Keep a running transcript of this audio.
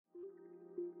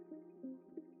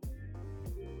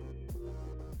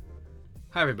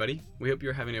Hi, everybody. We hope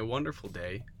you're having a wonderful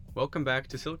day. Welcome back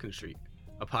to Silicon Street,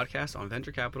 a podcast on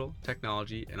venture capital,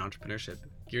 technology, and entrepreneurship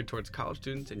geared towards college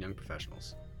students and young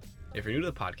professionals. If you're new to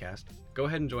the podcast, go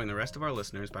ahead and join the rest of our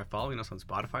listeners by following us on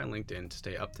Spotify and LinkedIn to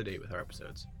stay up to date with our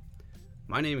episodes.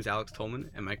 My name is Alex Tolman,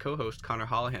 and my co-host Connor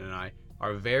Hollahan and I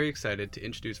are very excited to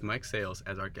introduce Mike Sales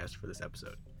as our guest for this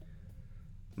episode.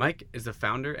 Mike is the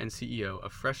founder and CEO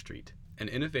of Fresh Street, an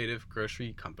innovative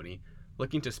grocery company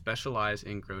looking to specialize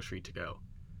in grocery to go.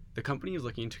 The company is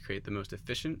looking to create the most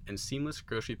efficient and seamless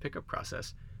grocery pickup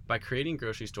process by creating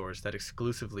grocery stores that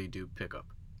exclusively do pickup.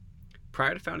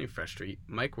 Prior to founding Fresh Street,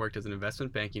 Mike worked as an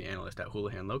investment banking analyst at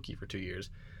Houlihan Lokey for 2 years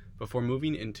before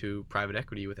moving into private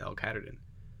equity with L Catterton.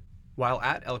 While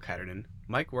at L Catterton,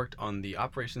 Mike worked on the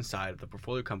operations side of the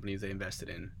portfolio companies they invested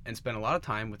in and spent a lot of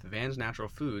time with Vans Natural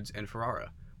Foods and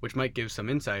Ferrara, which might give some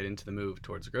insight into the move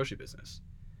towards the grocery business.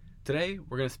 Today,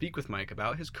 we're going to speak with Mike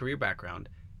about his career background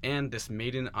and this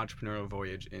maiden entrepreneurial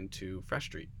voyage into Fresh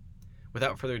Street.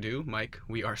 Without further ado, Mike,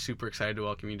 we are super excited to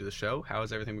welcome you to the show. How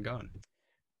has everything been going?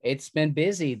 It's been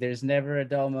busy. There's never a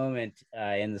dull moment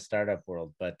in the startup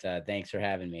world, but thanks for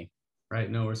having me. Right.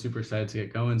 No, we're super excited to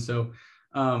get going. So,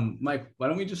 Mike, why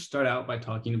don't we just start out by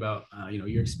talking about,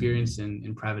 your experience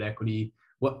in private equity.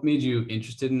 What made you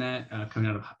interested in that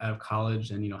coming out of college?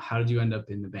 And, how did you end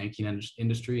up in the banking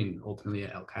industry and ultimately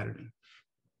at L Catterton?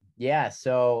 Yeah.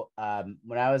 So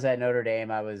when I was at Notre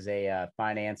Dame, I was a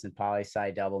finance and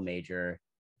poli-sci double major.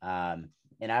 And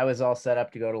I was all set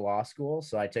up to go to law school.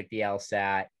 So I took the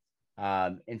LSAT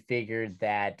and figured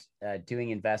that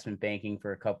doing investment banking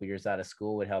for a couple years out of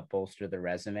school would help bolster the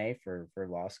resume for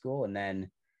law school. And then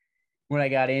when I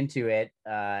got into it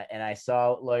and I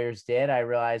saw what lawyers did, I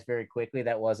realized very quickly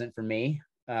that wasn't for me.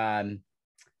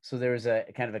 So there was a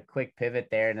kind of a quick pivot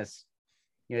there. And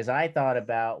as I thought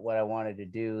about what I wanted to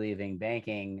do leaving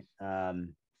banking,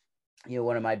 one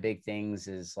of my big things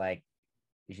is like,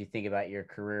 as you think about your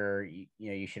career,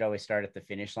 you should always start at the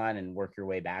finish line and work your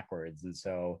way backwards. And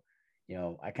so,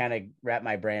 I kind of wrapped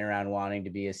my brain around wanting to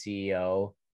be a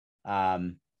CEO.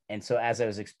 And so as I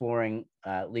was exploring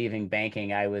leaving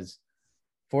banking, I was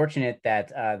fortunate that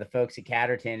the folks at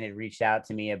Catterton had reached out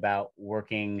to me about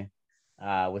working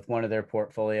with one of their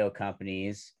portfolio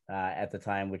companies at the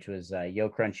time, which was Yo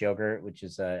Crunch Yogurt, which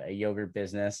is a yogurt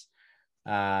business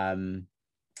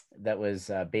that was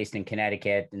based in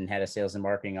Connecticut and had a sales and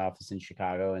marketing office in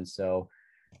Chicago. And so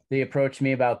they approached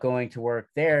me about going to work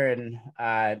there. And,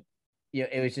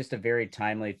 it was just a very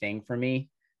timely thing for me,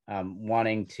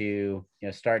 wanting to,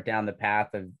 start down the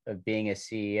path of being a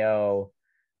CEO.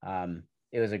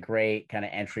 It was a great kind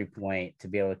of entry point to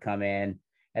be able to come in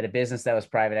at a business that was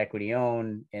private equity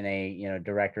owned in a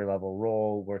director level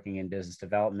role, working in business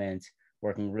development,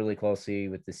 working really closely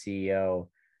with the CEO.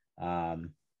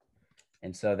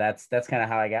 And so that's kind of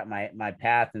how I got my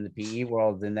path in the PE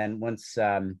world. And then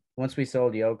once we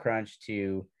sold Yo Crunch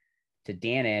to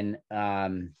Dannon,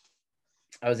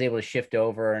 I was able to shift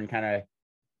over and kind of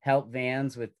help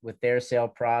Vans with their sale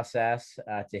process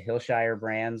to Hillshire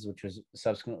Brands, which was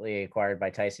subsequently acquired by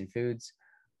Tyson Foods.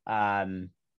 And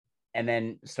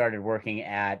then started working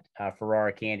at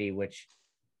Ferrara Candy, which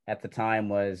at the time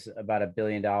was about $1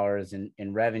 billion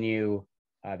in revenue,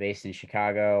 based in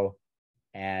Chicago,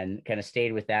 and kind of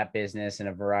stayed with that business in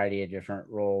a variety of different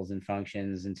roles and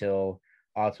functions until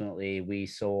ultimately we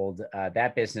sold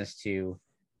that business to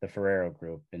the Ferrero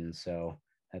Group. And so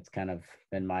that's kind of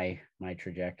been my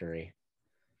trajectory.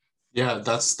 Yeah,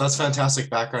 that's fantastic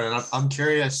background, and I'm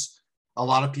curious. A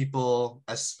lot of people,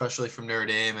 especially from Notre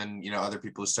Dame, and other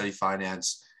people who study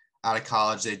finance out of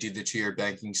college, they do the 2-year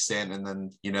banking stint, and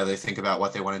then they think about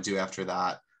what they want to do after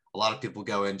that. A lot of people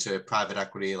go into private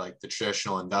equity, like the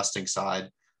traditional investing side.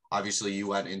 Obviously, you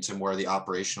went into more of the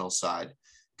operational side.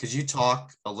 Could you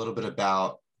talk a little bit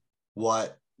about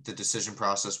what the decision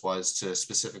process was to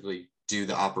specifically do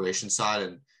the operation side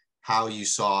and how you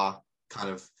saw kind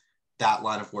of that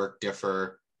line of work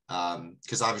differ?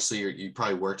 Because obviously you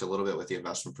probably worked a little bit with the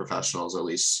investment professionals, at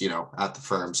least, at the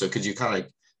firm. So could you kind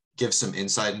of give some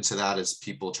insight into that as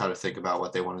people try to think about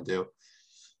what they want to do?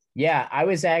 Yeah, I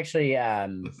was actually, I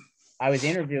was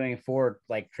interviewing for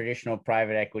like traditional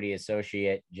private equity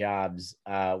associate jobs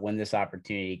when this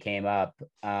opportunity came up.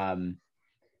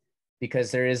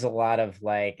 Because there is a lot of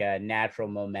like natural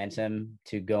momentum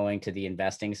to going to the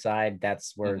investing side.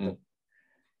 That's where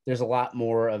there's a lot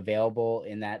more available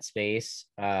in that space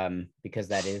because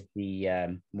that is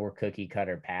the more cookie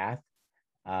cutter path.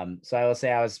 So I will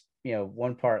say I was,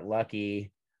 one part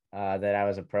lucky that I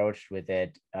was approached with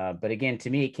it. But again, to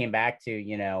me, it came back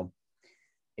to,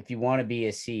 if you want to be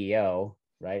a CEO,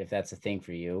 right, if that's a thing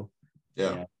for you,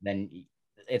 Yeah. then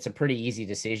it's a pretty easy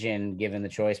decision given the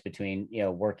choice between,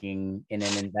 working in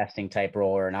an investing type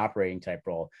role or an operating type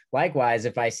role. Likewise,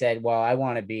 if I said, well, I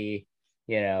want to be,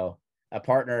 a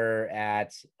partner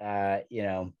at,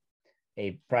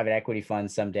 a private equity fund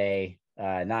someday,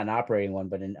 not an operating one,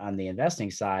 but on the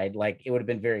investing side, like it would have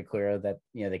been very clear that,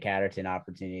 the Catterton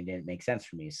opportunity didn't make sense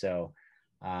for me. So,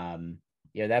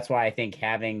 that's why I think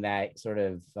having that sort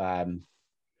of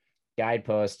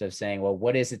guidepost of saying, well,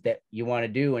 what is it that you want to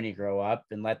do when you grow up,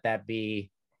 and let that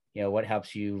be, what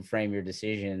helps you frame your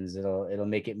decisions. It'll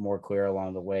make it more clear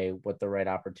along the way what the right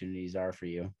opportunities are for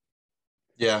you.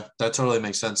 Yeah, that totally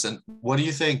makes sense. And what do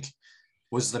you think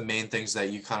was the main things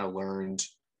that you kind of learned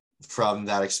from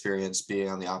that experience being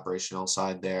on the operational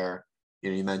side there?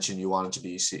 You mentioned you wanted to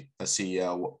be a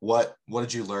CEO. What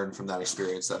did you learn from that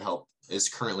experience that is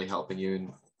currently helping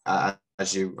you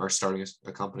as you are starting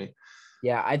a company?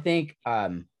 Yeah, I think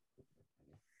when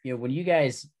you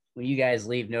guys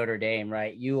leave Notre Dame,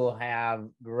 right, you will have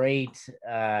great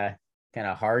kind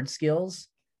of hard skills.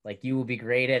 Like you will be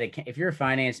great at if you're a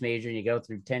finance major and you go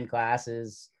through 10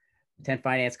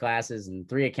 finance classes and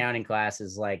 3 accounting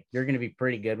classes, like you're going to be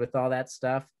pretty good with all that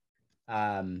stuff.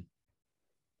 And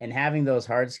having those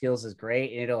hard skills is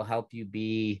great, and it'll help you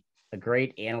be a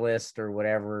great analyst or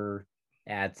whatever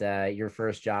at your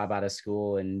first job out of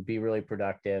school and be really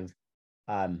productive.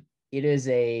 It is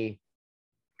a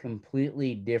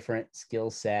completely different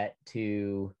skill set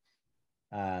to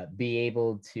be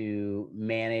able to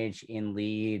manage and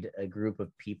lead a group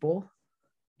of people.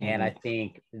 And I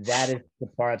think that is the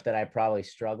part that I probably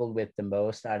struggled with the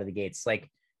most out of the gates. Like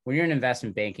when you're in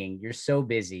investment banking, you're so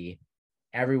busy.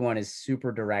 Everyone is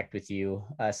super direct with you,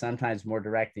 sometimes more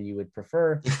direct than you would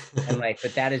prefer. And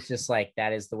but that is just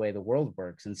that is the way the world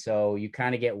works. And so you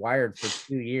kind of get wired for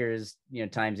 2 years,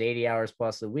 times 80 hours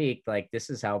plus a week. Like this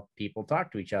is how people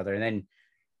talk to each other. And then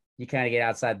you kind of get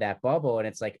outside that bubble and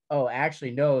it's like, oh,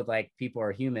 actually, no, people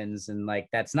are humans. And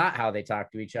that's not how they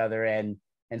talk to each other. And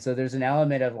so there's an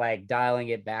element of dialing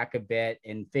it back a bit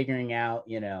and figuring out,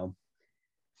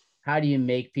 how do you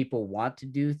make people want to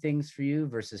do things for you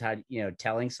versus how,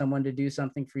 telling someone to do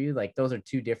something for you? Those are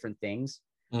 2 different things.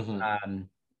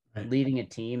 Leading a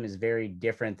team is very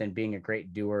different than being a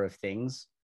great doer of things.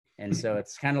 And so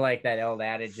it's kind of like that old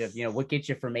adage of, what gets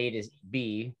you from A to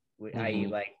B,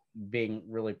 i.e. being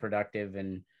really productive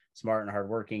and smart and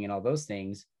hardworking and all those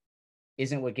things,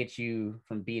 isn't what gets you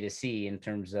from B to C in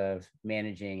terms of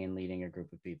managing and leading a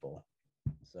group of people.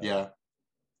 So. Yeah.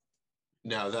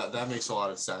 No, that makes a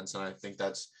lot of sense. And I think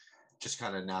that's just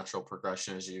kind of natural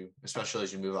progression especially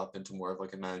as you move up into more of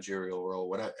a managerial role,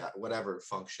 whatever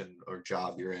function or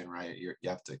job you're in, right? You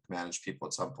have to manage people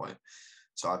at some point.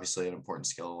 So obviously an important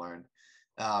skill to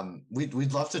learn.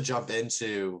 We'd love to jump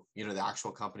into, the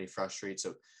actual company Fresh Street.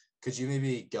 So could you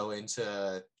maybe go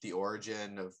into the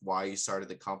origin of why you started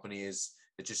the company? Is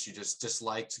it you just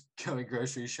disliked going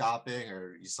grocery shopping,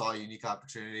 or you saw a unique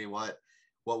opportunity? What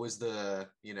was the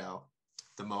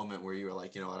moment where you were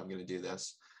like, I'm going to do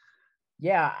this?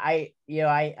 Yeah, I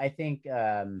think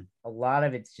a lot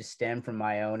of it's just stemmed from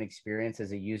my own experience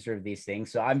as a user of these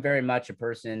things. So I'm very much a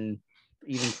person,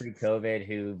 even pre-COVID,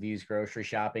 who views grocery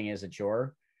shopping as a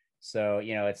chore. So,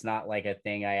 it's not like a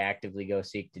thing I actively go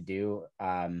seek to do.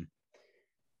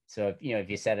 So if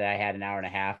you said that I had an hour and a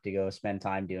half to go spend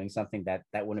time doing something, that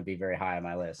wouldn't be very high on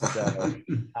my list. So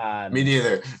me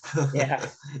neither. Yeah.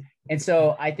 And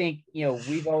so I think,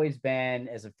 we've always been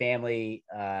as a family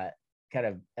kind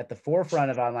of at the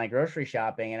forefront of online grocery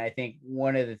shopping. And I think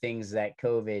one of the things that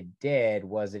COVID did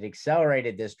was it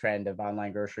accelerated this trend of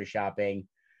online grocery shopping,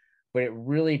 but it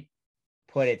really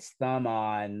put its thumb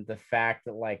on the fact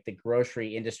that the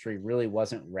grocery industry really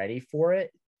wasn't ready for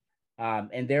it.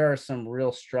 And there are some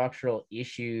real structural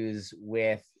issues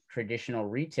with traditional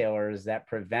retailers that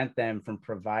prevent them from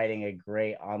providing a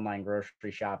great online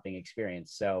grocery shopping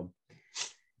experience. So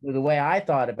the way I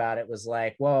thought about it was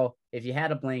well, if you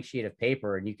had a blank sheet of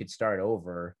paper and you could start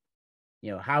over,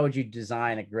 how would you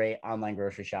design a great online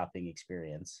grocery shopping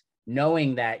experience?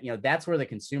 Knowing that, that's where the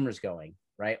consumer's going,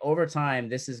 right? Over time,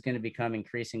 this is going to become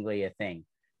increasingly a thing.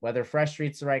 Whether Fresh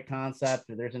Street's the right concept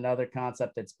or there's another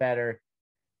concept that's better,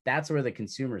 that's where the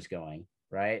consumer's going,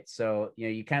 right? So,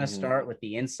 you kind of start with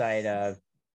the insight of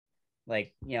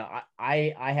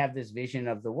I have this vision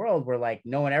of the world where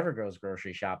no one ever goes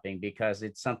grocery shopping because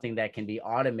it's something that can be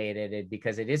automated,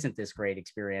 because it isn't this great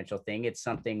experiential thing. It's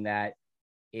something that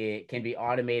it can be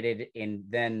automated, and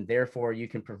then therefore you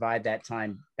can provide that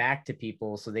time back to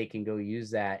people so they can go use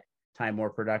that time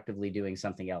more productively doing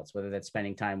something else, whether that's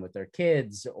spending time with their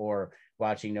kids or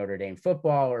watching Notre Dame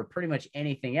football or pretty much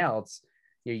anything else.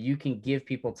 you can give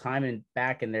people time and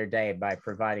back in their day by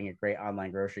providing a great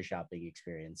online grocery shopping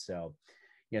experience. So,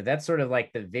 that's sort of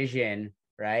like the vision,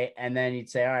 right? And then you'd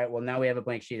say, all right, well, now we have a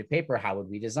blank sheet of paper. How would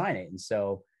we design it? And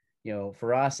so,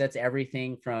 for us, that's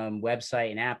everything from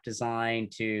website and app design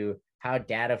to how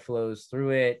data flows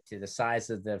through it, to the size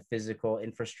of the physical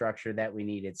infrastructure that we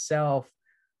need itself,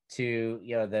 to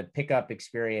the pickup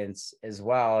experience as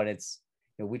well. And it's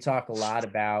we talk a lot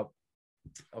about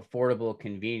affordable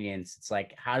convenience. It's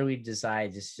like, how do we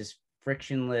decide this just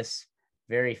frictionless,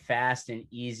 very fast and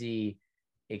easy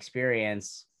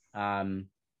experience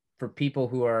for people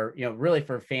who are really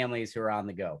for families who are on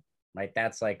the go, right?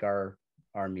 That's like our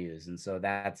muse. And so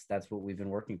that's what we've been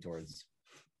working towards.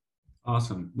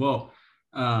 Awesome. Well,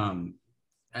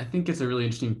 I think it's a really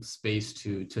interesting space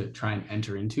to try and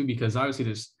enter into, because obviously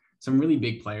there's some really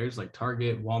big players like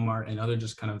Target, Walmart, and other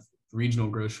just kind of regional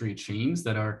grocery chains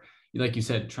that are, like you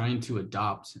said, trying to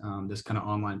adopt this kind of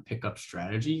online pickup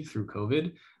strategy through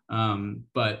COVID.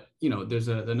 But there's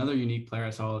another unique player I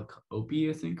saw, like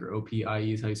OPIE, I think, or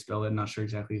OPIE is how you spell it. I'm not sure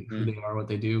exactly who they are, what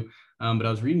they do. But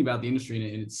I was reading about the industry,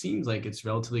 and it seems like it's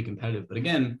relatively competitive. But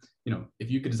again,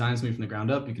 if you could design something from the ground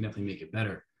up, you can definitely make it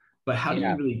better. But how do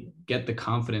you really get the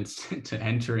confidence to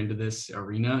enter into this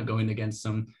arena, going against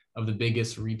some of the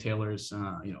biggest retailers,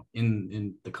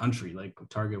 in the country, like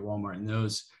Target, Walmart, and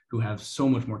those who have so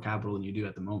much more capital than you do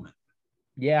at the moment?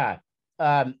 Yeah.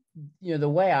 The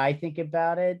way I think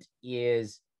about it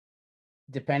is,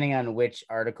 depending on which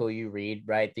article you read,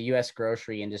 right? The US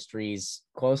grocery industry is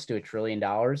close to $1 trillion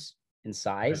in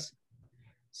size. Right.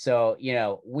 So,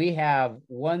 we have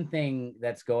one thing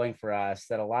that's going for us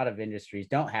that a lot of industries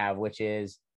don't have, which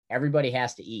is everybody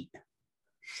has to eat.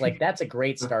 It's like, that's a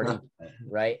great starting point,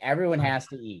 right? Everyone has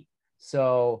to eat.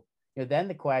 So, then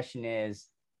the question is,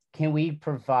 can we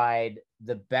provide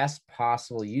the best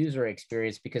possible user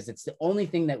experience? Because it's the only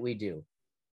thing that we do.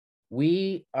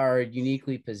 We are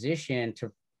uniquely positioned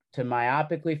to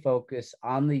myopically focus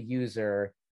on the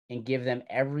user and give them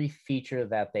every feature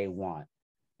that they want.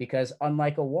 Because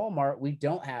unlike a Walmart, we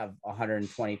don't have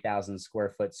 120,000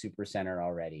 square foot supercenter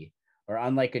already. Or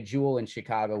unlike a Jewel in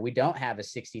Chicago, we don't have a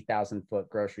 60,000 foot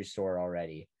grocery store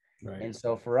already. Right. And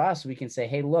so for us, we can say,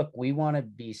 hey, look, we want to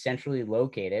be centrally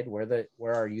located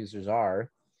where our users are,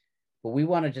 but we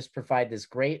want to just provide this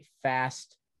great,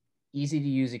 fast, easy to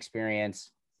use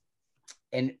experience.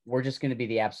 And we're just going to be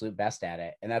the absolute best at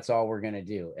it. And that's all we're going to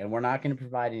do. And we're not going to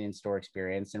provide an in-store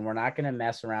experience, and we're not going to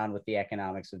mess around with the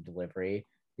economics of delivery,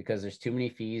 because there's too many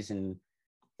fees and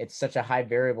it's such a high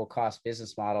variable cost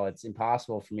business model. It's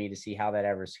impossible for me to see how that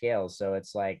ever scales. So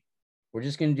it's like, we're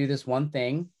just going to do this one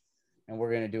thing, and we're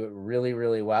going to do it really,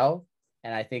 really well.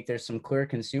 And I think there's some clear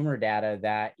consumer data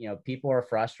that, people are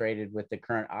frustrated with the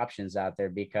current options out there,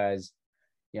 because,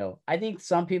 I think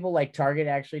some people like Target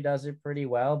actually does it pretty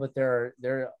well, but there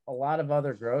are a lot of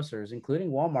other grocers, including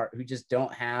Walmart, who just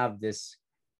don't have this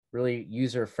really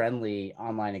user-friendly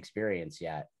online experience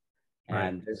yet.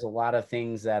 And there's a lot of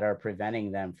things that are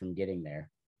preventing them from getting there.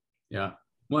 Yeah.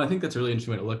 Well, I think that's a really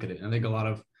interesting way to look at it. And I think a lot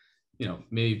of,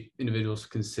 maybe individuals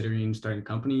considering starting a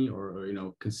company or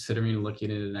considering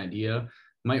looking at an idea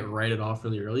might write it off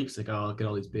really early, because like, oh, look at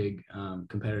all these big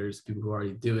competitors, people who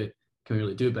already do it. Can we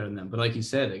really do it better than them? But like you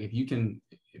said, like if you can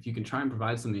try and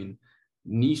provide something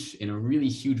niche in a really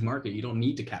huge market, you don't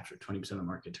need to capture 20% of the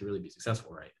market to really be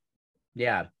successful, right?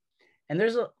 Yeah. And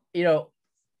there's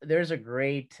a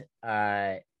great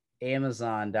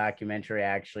Amazon documentary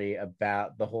actually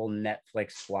about the whole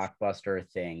Netflix Blockbuster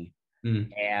thing.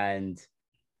 And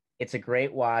it's a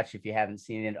great watch if you haven't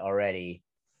seen it already.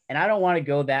 And I don't want to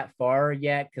go that far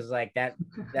yet, because like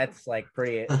that's like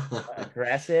pretty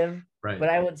aggressive. Right. But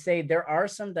I would say there are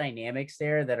some dynamics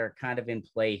there that are kind of in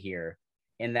play here,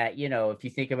 in that, if you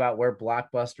think about where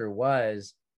Blockbuster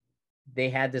was, they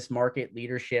had this market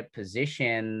leadership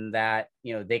position that,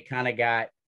 they kind of got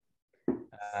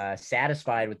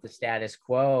satisfied with the status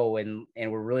quo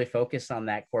and were really focused on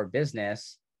that core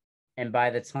business. And by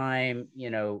the time,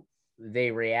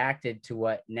 they reacted to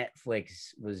what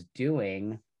Netflix was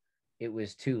doing, it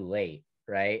was too late,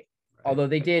 right? Although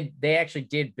they actually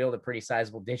did build a pretty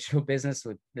sizable digital business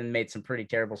and made some pretty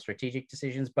terrible strategic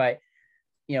decisions. But,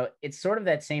 it's sort of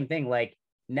that same thing. Like,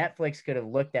 Netflix could have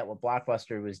looked at what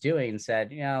Blockbuster was doing and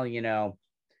said,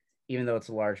 even though it's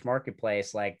a large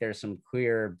marketplace, like there's some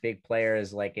clear big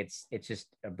players, like it's just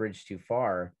a bridge too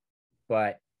far.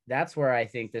 But that's where I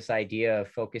think this idea of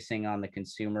focusing on the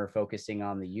consumer, focusing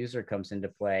on the user comes into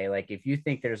play. Like, if you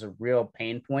think there's a real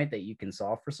pain point that you can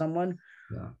solve for someone,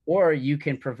 or you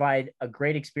can provide a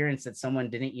great experience that someone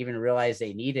didn't even realize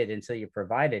they needed until you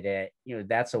provided it,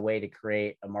 that's a way to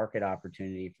create a market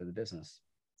opportunity for the business.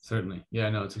 Certainly. Yeah,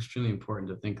 no, it's extremely important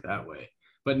to think that way.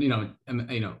 But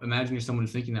imagine you're someone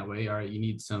who's thinking that way. All right, you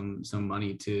need some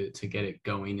money to get it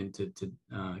going and to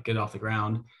get it off the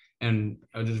ground. And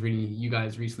I was just reading, you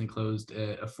guys recently closed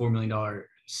a $4 million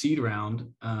seed round.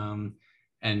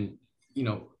 And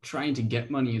trying to get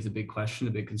money is a big question,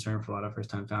 a big concern for a lot of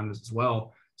first-time founders as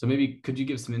well. So maybe could you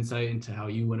give some insight into how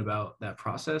you went about that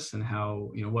process and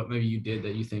how, what maybe you did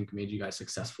that you think made you guys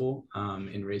successful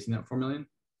in raising that 4 million?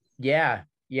 Yeah.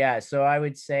 Yeah. So I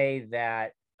would say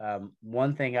that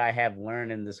one thing I have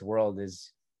learned in this world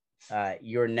is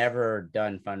you're never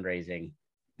done fundraising.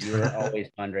 You're always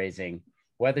fundraising,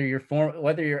 whether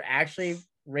you're actually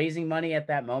raising money at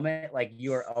that moment, like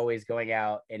you are always going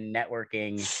out and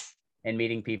networking and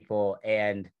meeting people.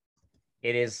 And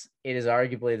it is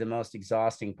arguably the most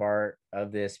exhausting part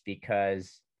of this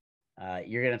because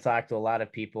you're going to talk to a lot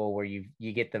of people where you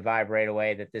get the vibe right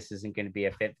away that this isn't going to be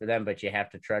a fit for them, but you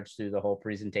have to trudge through the whole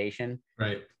presentation.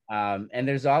 Right. And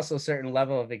there's also a certain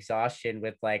level of exhaustion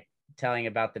with like telling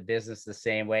about the business the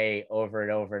same way over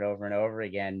and over and over and over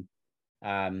again.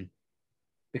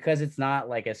 Because it's not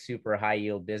like a super high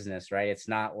yield business, right? It's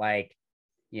not like,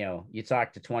 you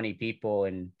talk to 20 people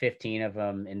and 15 of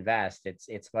them invest.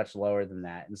 It's much lower than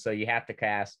that. And so you have to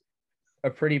cast a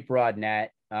pretty broad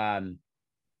net.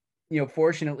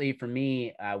 Fortunately for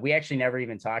me, we actually never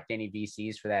even talked to any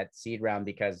VCs for that seed round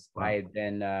because Wow. I had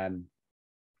been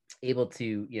able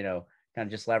to, kind of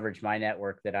just leverage my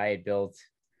network that I had built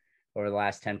over the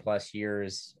last 10 plus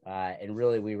years. And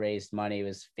really we raised money. It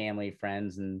was family,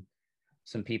 friends, and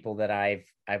some people that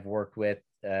I've worked with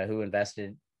who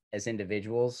invested as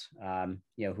individuals,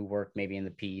 who work maybe in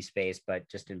the PE space, but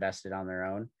just invested on their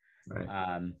own.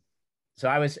 Right. So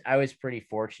I was pretty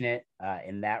fortunate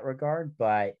in that regard,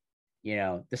 but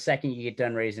the second you get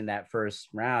done raising that first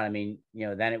round, I mean,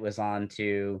 then it was on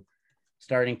to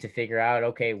starting to figure out,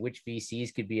 okay, which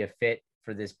VCs could be a fit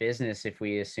for this business if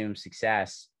we assume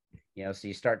success. So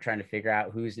you start trying to figure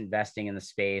out who's investing in the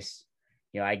space.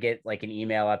 I get like an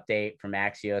email update from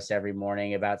Axios every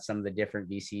morning about some of the different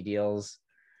VC deals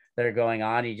that are going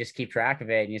on. You just keep track of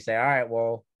it and you say, all right,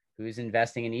 well, who's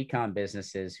investing in e-com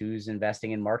businesses? Who's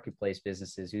investing in marketplace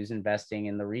businesses? Who's investing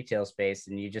in the retail space?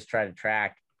 And you just try to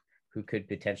track who could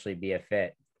potentially be a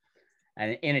fit.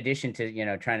 And in addition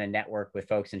to, trying to network with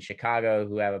folks in Chicago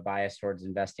who have a bias towards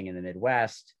investing in the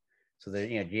Midwest. So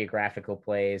there's, geographical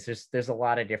plays, there's a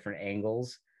lot of different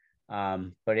angles.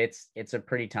 But it's a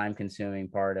pretty time consuming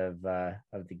part of the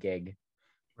gig.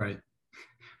 Right.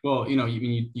 Well,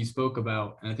 you spoke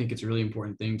about, and I think it's a really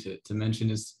important thing to mention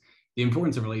is the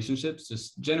importance of relationships.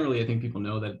 Just generally, I think people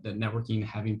know that networking,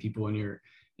 having people in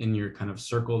your kind of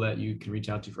circle that you can reach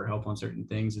out to for help on certain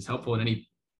things is helpful in any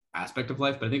aspect of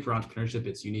life. But I think for entrepreneurship,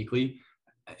 it's uniquely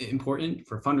important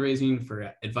for fundraising,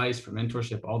 for advice, for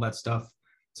mentorship, all that stuff.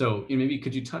 So maybe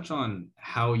could you touch on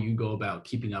how you go about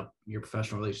keeping up your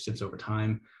professional relationships over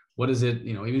time? What is it,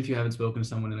 even if you haven't spoken to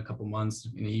someone in a couple months,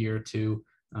 in a year or two,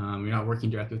 you're not working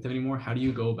directly with them anymore, how do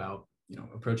you go about,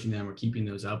 approaching them or keeping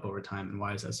those up over time? And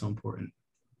why is that so important?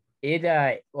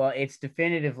 Well, it's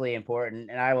definitively important.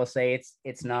 And I will say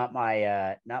it's not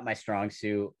my strong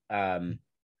suit.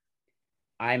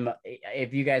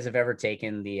 If you guys have ever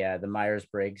taken the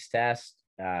Myers-Briggs test,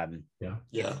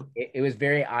 it was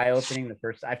very eye-opening.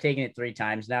 I've taken it 3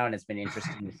 times now, and it's been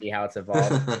interesting to see how it's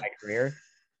evolved in my career.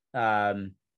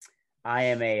 I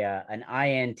am an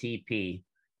INTP,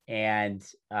 and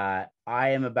I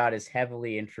am about as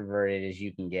heavily introverted as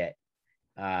you can get.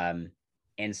 And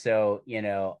so,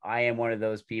 I am one of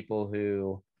those people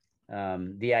who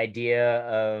the idea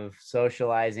of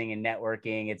socializing and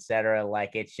networking, etc.,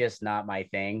 like it's just not my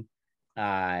thing.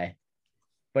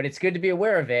 But it's good to be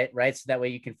aware of it, right? So that way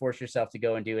you can force yourself to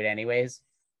go and do it anyways.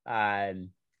 But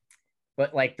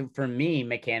like for me,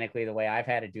 mechanically, the way I've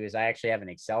had to do is I actually have an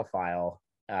Excel file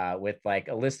with like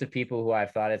a list of people who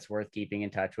I've thought it's worth keeping in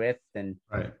touch with. And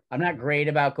right. I'm not great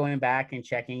about going back and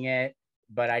checking it,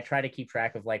 but I try to keep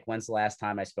track of like when's the last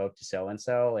time I spoke to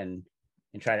so-and-so and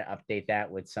try to update that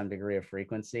with some degree of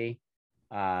frequency.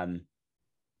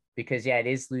 Because it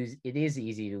is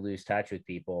easy to lose touch with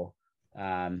people,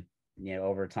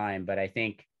 over time. But I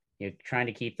think, trying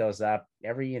to keep those up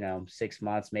every, 6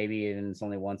 months, maybe even it's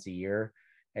only once a year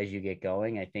as you get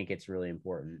going, I think it's really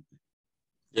important.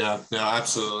 Yeah, no,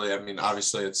 absolutely. I mean,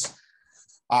 obviously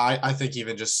I think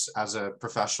even just as a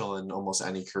professional in almost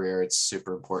any career, it's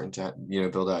super important to,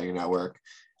 build out your network.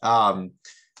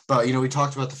 But, we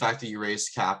talked about the fact that you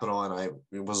raised capital, and I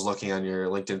was looking on your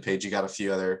LinkedIn page. You got a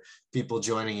few other people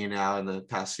joining you now in the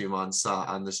past few months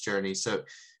on this journey. So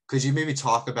could you maybe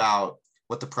talk about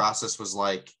what the process was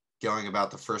like going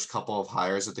about the first couple of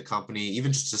hires at the company,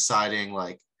 even just deciding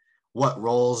like what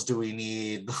roles do we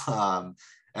need,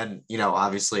 and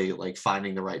obviously like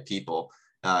finding the right people,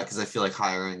 because I feel like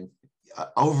hiring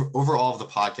over all of the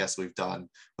podcasts we've done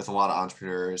with a lot of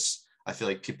entrepreneurs, I feel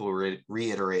like people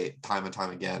reiterate time and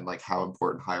time again like how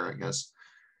important hiring is.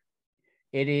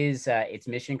 It is. It's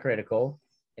mission critical,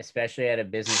 especially at a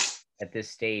business at this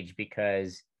stage,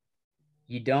 because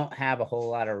you don't have a whole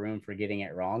lot of room for getting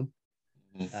it wrong.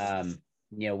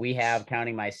 We have,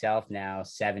 counting myself now,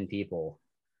 7 people.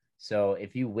 So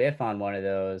if you whiff on one of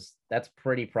those, that's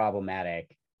pretty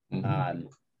problematic.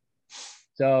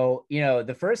 So,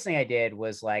 the first thing I did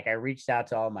was like, I reached out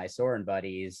to all my Soren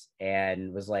buddies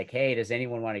and was like, hey, does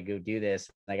anyone want to go do this?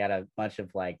 I got a bunch of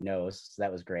like no's. So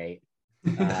that was great.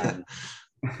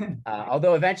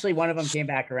 Although eventually one of them came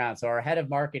back around. So our head of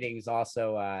marketing is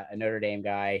also a Notre Dame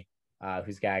guy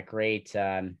who's got great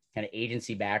kind of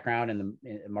agency background in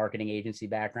the marketing agency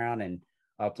background, and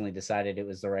ultimately decided it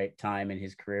was the right time in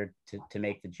his career to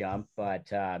make the jump.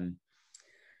 But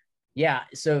yeah,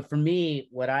 so for me,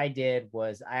 what I did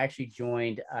was I actually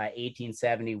joined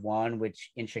 1871,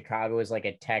 which in Chicago is like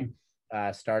a tech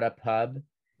startup hub.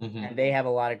 And they have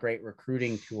a lot of great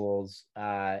recruiting tools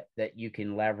that you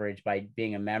can leverage by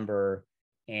being a member.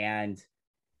 And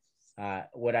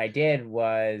what I did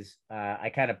was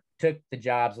I kind of took the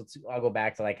jobs. I'll go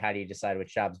back to like, how do you decide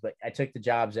which jobs? But I took the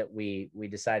jobs that we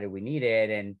decided we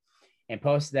needed and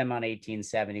posted them on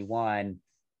 1871.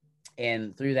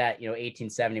 And through that,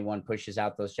 1871 pushes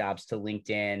out those jobs to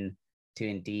LinkedIn, to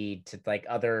Indeed, to like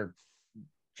other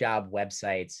job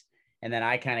websites. And then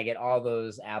I kind of get all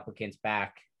those applicants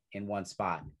back in one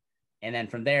spot. And then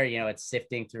from there, it's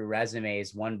sifting through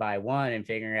resumes one by one and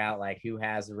figuring out like who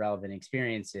has the relevant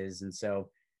experiences. And so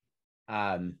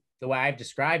the way I've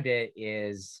described it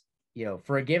is,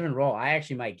 for a given role, I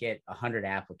actually might get 100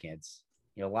 applicants.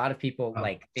 A lot of people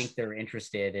like think they're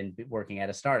interested in working at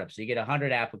a startup. So you get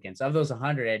 100 applicants. Of those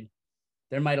 100,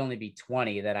 there might only be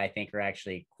 20 that I think are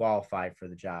actually qualified for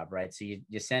the job, right? So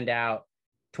you send out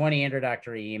 20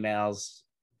 introductory emails,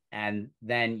 and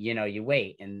then, you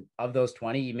wait. And of those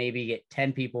 20, you maybe get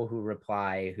 10 people who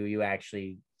reply, who you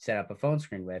actually set up a phone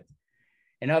screen with.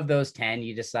 And of those 10,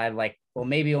 you decide like, well,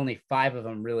 maybe only 5 of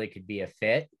them really could be a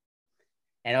fit.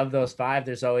 And of those 5,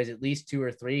 there's always at least 2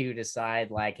 or 3 who decide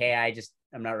like, hey,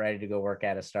 I'm not ready to go work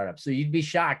at a startup. So you'd be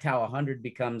shocked how 100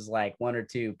 becomes like 1 or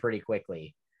 2 pretty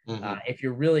quickly. If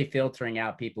you're really filtering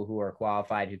out people who are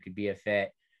qualified, who could be a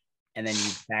fit, and then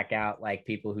you back out like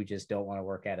people who just don't want to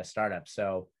work at a startup.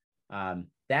 So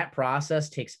that process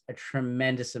takes a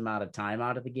tremendous amount of time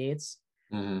out of the gates.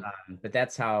 But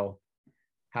that's how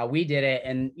we did it.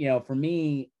 And, for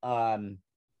me,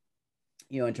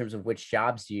 in terms of which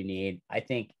jobs do you need, I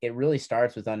think it really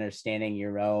starts with understanding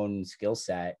your own skill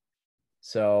set.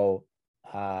 So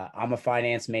I'm a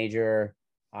finance major.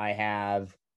 I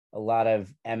have a lot of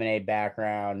M&A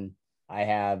background. I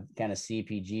have kind of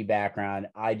CPG background.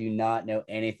 I do not know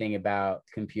anything about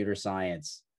computer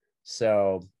science.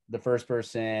 So the first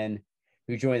person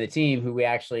who joined the team, who we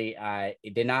actually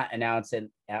did not announce it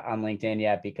on LinkedIn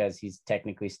yet because he's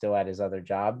technically still at his other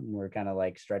job. And we're kind of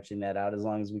like stretching that out as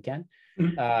long as we can.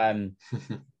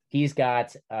 He's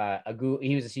got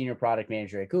he was a senior product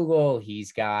manager at Google.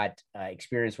 He's got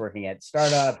experience working at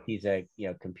startup. He's a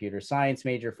computer science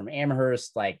major from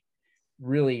Amherst, like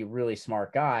really, really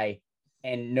smart guy,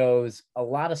 and knows a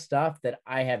lot of stuff that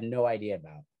I have no idea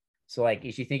about. So like,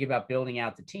 as you think about building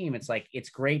out the team, it's like, it's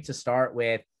great to start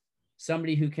with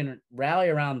somebody who can rally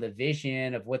around the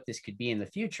vision of what this could be in the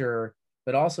future,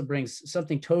 but also brings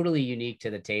something totally unique to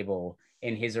the table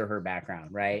in his or her background,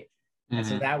 right? And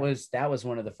so that was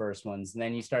one of the first ones. And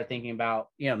then you start thinking about,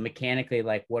 mechanically,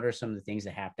 like, what are some of the things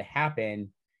that have to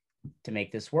happen to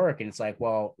make this work? And it's like,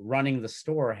 well, running the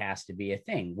store has to be a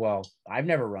thing. Well, I've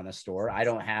never run a store. I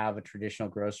don't have a traditional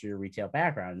grocery or retail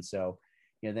background. And so,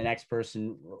 the next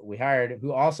person we hired,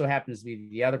 who also happens to be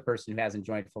the other person who hasn't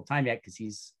joined full time yet, because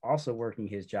he's also working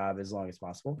his job as long as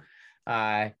possible.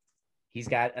 He's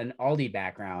got an Aldi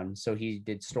background. So he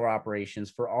did store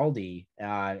operations for Aldi,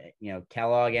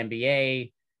 Kellogg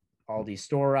MBA, Aldi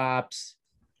store ops,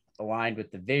 aligned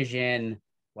with the vision.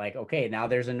 Like, okay, now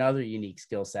there's another unique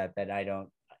skill set that I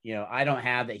don't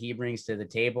have that he brings to the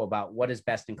table about what does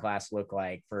best in class look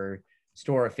like for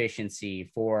store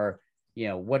efficiency, for,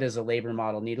 what does a labor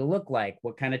model need to look like?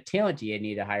 What kind of talent do you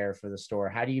need to hire for the store?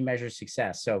 How do you measure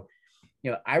success? So,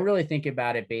 I really think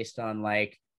about it based on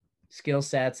like skill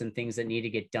sets and things that need to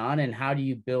get done, and how do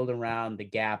you build around the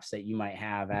gaps that you might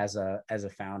have as a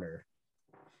founder.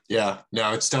 Yeah,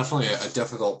 no, it's definitely a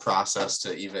difficult process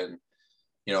to even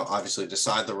you know, obviously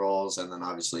decide the roles and then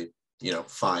obviously, you know,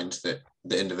 find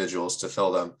the individuals to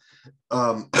fill them.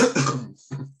 Um,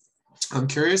 I'm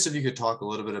curious if you could talk a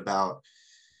little bit about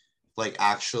like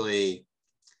actually,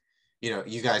 you know,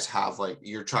 you guys have like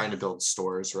you're trying to build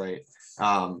stores, right?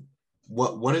 Um,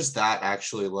 what does that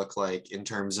actually look like in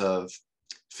terms of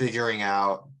figuring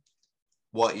out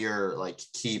what your like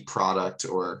key product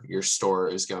or your store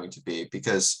is going to be?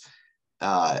 Because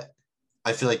uh,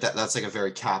 I feel like that's like a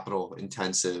very capital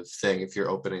intensive thing if you're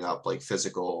opening up like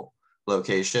physical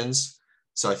locations.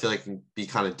 So I feel like it can be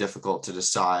kind of difficult to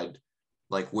decide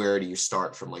like where do you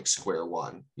start from like square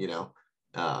one, you know?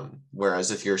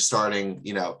 Whereas if you're starting,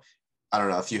 you know, I don't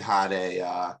know if you had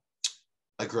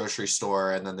a grocery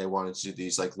store and then they wanted to do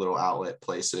these like little outlet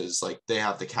places, like they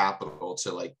have the capital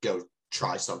to like go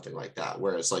try something like that.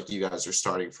 Whereas like you guys are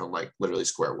starting from like literally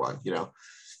square one, you know?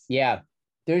 Yeah,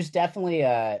 there's definitely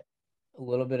a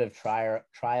little bit of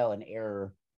trial and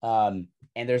error. And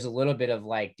there's a little bit of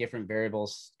like different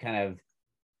variables kind of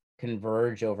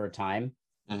converge over time.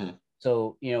 Mm-hmm.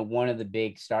 So, you know, one of the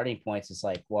big starting points is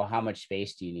like, well, how much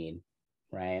space do you need?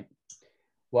 Right.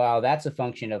 Well, that's a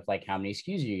function of like how many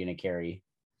SKUs are you going to carry?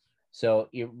 So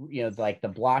you know, like the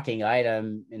blocking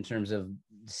item in terms of,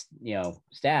 you know,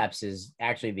 steps is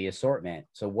actually the assortment.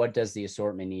 So what does the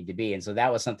assortment need to be? And so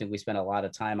that was something we spent a lot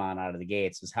of time on out of the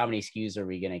gates, is how many SKUs are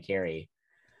we going to carry?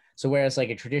 So whereas like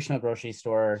a traditional grocery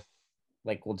store,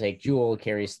 like we'll take Jewel,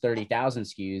 carries 30,000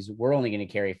 SKUs, we're only going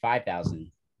to carry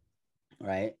 5,000,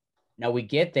 right? Now we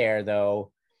get there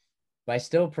though by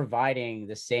still providing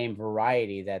the same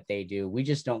variety that they do. We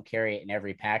just don't carry it in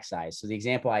every pack size. So the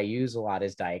example I use a lot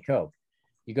is Diet Coke.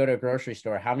 You go to a grocery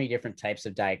store, how many different types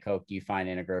of Diet Coke do you find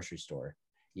in a grocery store?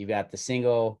 You've got the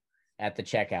single at the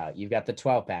checkout. You've got the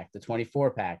 12 pack, the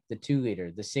 24 pack, the 2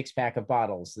 liter, the 6 pack of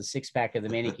bottles, the 6 pack of the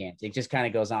mini cans. It just kind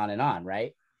of goes on and on,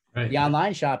 right? Right. The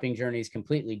online shopping journey is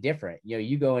completely different. You know,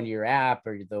 you go into your app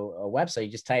or the website,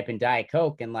 you just type in Diet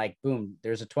Coke and like, boom,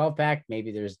 there's a 12 pack,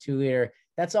 maybe there's a 2 liter.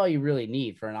 That's all you really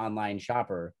need for an online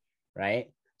shopper,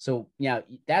 right? So, you know,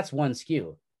 that's one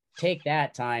SKU. Take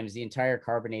that times the entire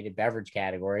carbonated beverage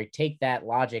category, take that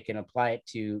logic and apply it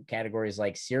to categories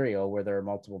like cereal where there are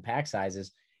multiple pack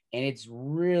sizes. And it's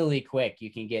really quick.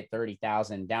 You can get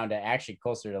 30,000 down to actually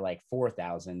closer to like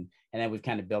 4,000. And then we've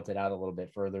kind of built it out a little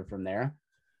bit further from there.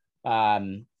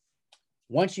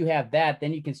 Once you have that,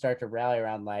 then you can start to rally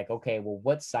around like, okay, well,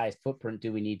 what size footprint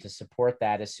do we need to support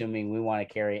that, assuming we want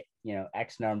to carry, you know,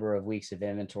 X number of weeks of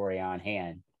inventory on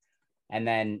hand. And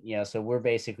then, you know, so we're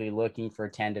basically looking for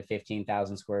 10 to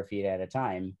 15,000 square feet at a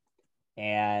time.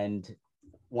 And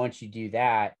once you do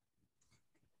that,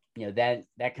 you know,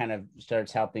 that kind of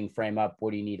starts helping frame up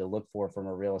what do you need to look for from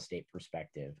a real estate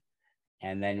perspective.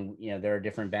 And then, you know, there are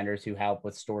different vendors who help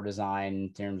with store design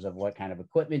in terms of what kind of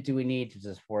equipment do we need to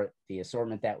support the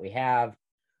assortment that we have.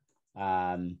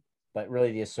 But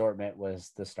really the assortment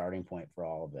was the starting point for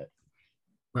all of it.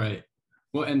 Right.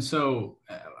 Well, and so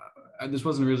this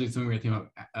wasn't really something we were thinking about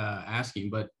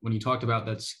asking, but when you talked about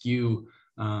that SKU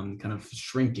kind of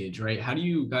shrinkage, right? How do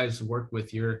you guys work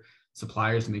with your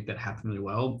suppliers to make that happen really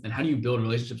well? And how do you build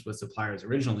relationships with suppliers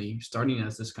originally, starting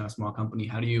as this kind of small company?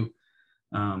 How do you,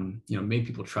 you know, make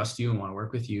people trust you and want to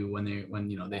work with you when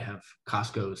you know, they have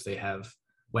Costco's, they have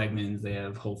Wegmans, they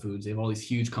have Whole Foods, they have all these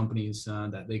huge companies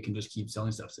that they can just keep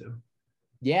selling stuff to?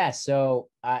 Yeah. So,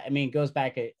 I mean, it goes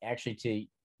back actually to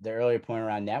the earlier point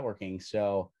around networking.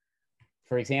 So,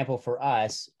 for example, for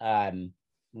us, when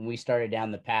we started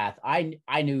down the path,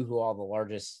 I knew who all the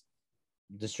largest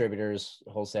distributors,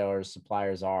 wholesalers,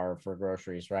 suppliers are for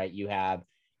groceries, right? You have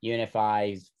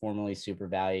UNFI, formerly Super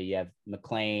Value. You have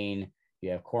McLean. You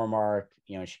have Core-Mark.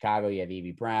 You know, in Chicago, you have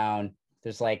E.B. Brown.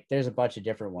 There's a bunch of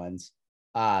different ones.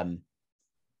 When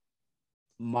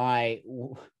I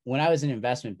was in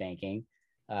investment banking,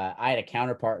 I had a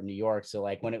counterpart in New York. So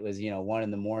like when it was, you know, 1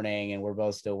 a.m. and we're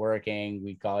both still working,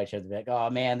 we'd call each other like, oh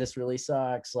man, this really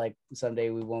sucks. Like someday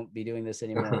we won't be doing this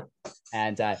anymore.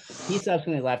 And he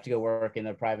subsequently left to go work in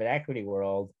the private equity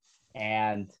world.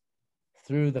 And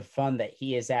through the fund that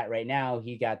he is at right now,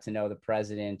 he got to know the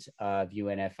president of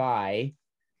UNFI,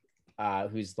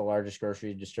 who's the largest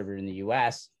grocery distributor in the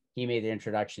US. He made the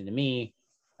introduction to me.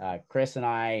 Chris and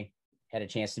I had a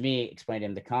chance to meet, explained to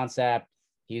him the concept.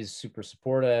 He was super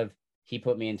supportive. He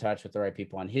put me in touch with the right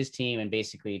people on his team and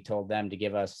basically told them to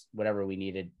give us whatever we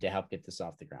needed to help get this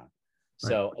off the ground. Right.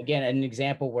 So again, an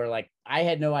example where like I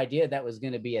had no idea that was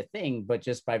going to be a thing, but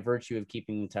just by virtue of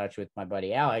keeping in touch with my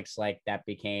buddy Alex, like that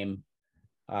became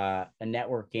a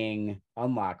networking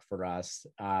unlock for us.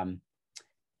 And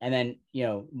then, you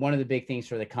know, one of the big things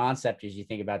for the concept is you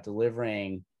think about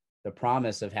delivering the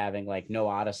promise of having like no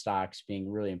out of stocks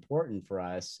being really important for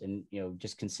us, and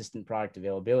just consistent product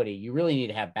availability, you really need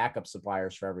to have backup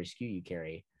suppliers for every SKU you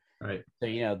carry. Right. So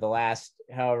the last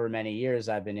however many years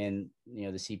I've been in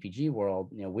the CPG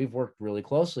world, we've worked really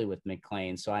closely with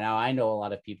McLean. So now I know a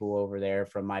lot of people over there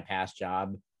from my past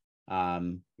job,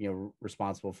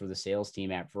 responsible for the sales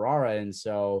team at Ferrara. And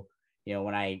so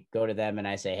when I go to them and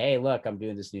I say, hey, look, I'm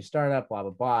doing this new startup, blah,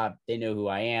 blah, blah, they know who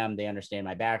I am. They understand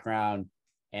my background.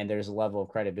 And there's a level of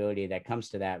credibility that comes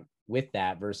to that with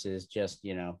that versus just,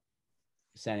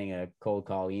 sending a cold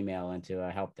call email into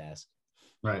a help desk.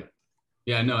 Right.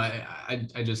 Yeah, no,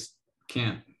 I just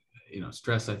can't,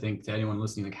 stress, I think, to anyone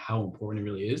listening, like how important it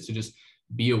really is to just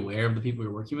be aware of the people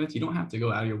you're working with. You don't have to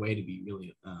go out of your way to be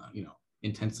really,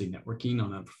 intensely networking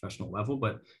on a professional level,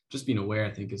 but just being aware,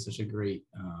 I think, is such a great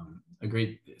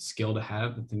skill to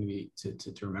have, a thing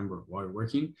to remember while you're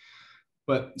working.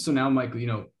 But so now, Mike,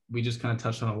 we just kind of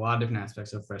touched on a lot of different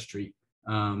aspects of Fresh Street.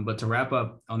 But to wrap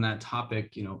up on that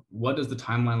topic, what does the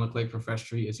timeline look like for Fresh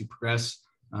Street as you progress?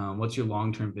 What's your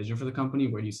long-term vision for the company?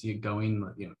 Where do you see it going,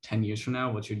 10 years from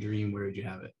now? What's your dream? Where would you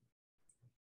have it?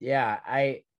 Yeah,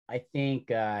 I think,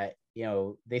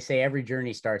 they say every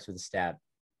journey starts with a step.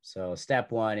 So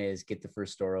step one is get the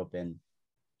first store open,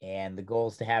 and the goal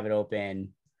is to have it open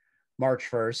March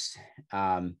 1st.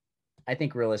 I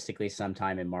think realistically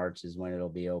sometime in March is when it'll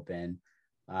be open.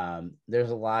 There's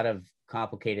a lot of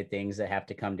complicated things that have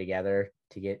to come together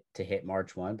to hit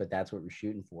March 1, but that's what we're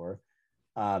shooting for.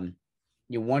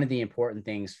 One of the important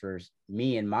things for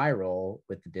me in my role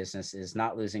with the business is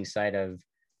not losing sight of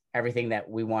everything that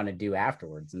we want to do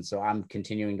afterwards. And so I'm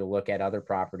continuing to look at other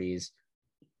properties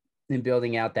and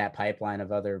building out that pipeline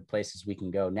of other places we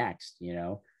can go next,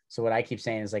 So what I keep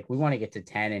saying is like, we want to get to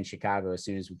 10 in Chicago as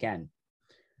soon as we can.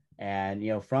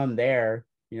 And, from there,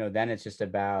 then it's just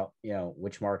about,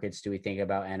 which markets do we think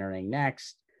about entering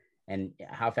next, and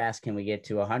how fast can we get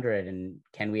to 100, and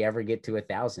can we ever get to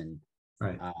 1,000?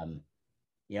 Right.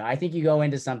 I think you go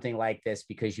into something like this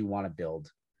because you want to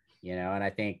build, and I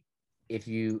think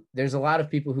there's a lot of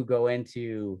people who go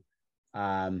into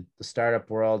the startup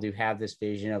world who have this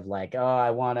vision of like, oh,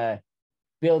 I want to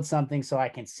build something so I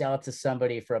can sell it to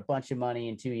somebody for a bunch of money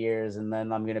in 2 years, and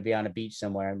then I'm going to be on a beach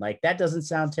somewhere. And like, that doesn't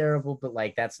sound terrible, but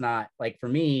like, that's not, like, for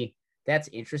me, that's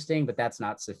interesting, but that's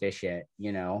not sufficient,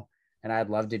 and I'd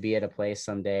love to be at a place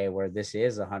someday where this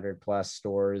is 100+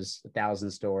 stores,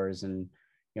 1,000 stores. And,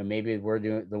 maybe we're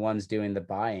doing the ones doing the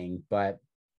buying, but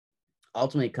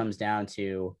ultimately it comes down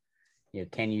to,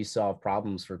 can you solve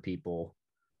problems for people?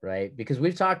 Right. Because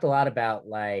we've talked a lot about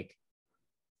like,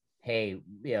 hey,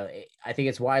 I think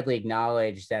it's widely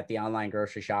acknowledged that the online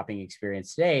grocery shopping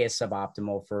experience today is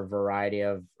suboptimal for a variety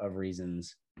of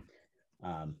reasons.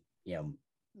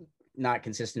 Not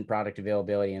consistent product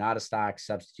availability and out of stock,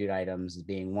 substitute items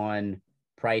being one,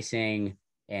 pricing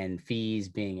and fees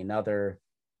being another.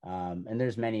 And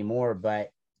there's many more,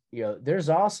 but there's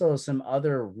also some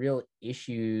other real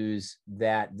issues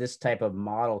that this type of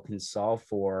model can solve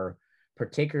for,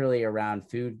 particularly around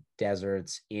food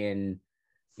deserts in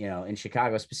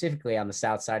Chicago, specifically on the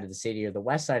south side of the city or the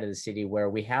west side of the city, where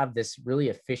we have this really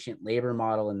efficient labor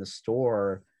model in the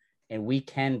store, and we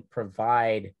can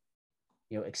provide,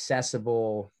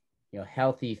 accessible,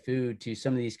 healthy food to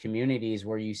some of these communities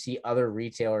where you see other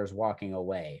retailers walking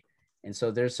away. And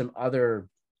so there's some other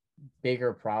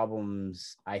bigger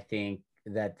problems, I think,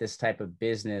 that this type of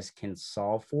business can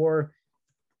solve for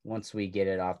once we get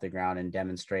it off the ground and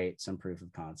demonstrate some proof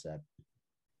of concept.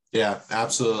 Yeah,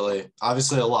 absolutely.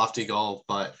 Obviously a lofty goal,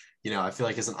 but, I feel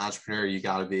like as an entrepreneur, you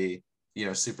got to be,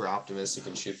 super optimistic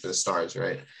and shoot for the stars,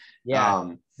 right?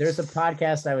 Yeah. There's a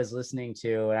podcast I was listening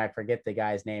to, and I forget the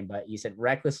guy's name, but he said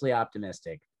recklessly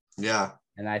optimistic. Yeah.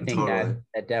 And I think totally.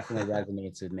 that definitely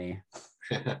resonates with me.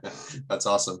 That's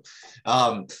awesome.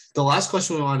 The last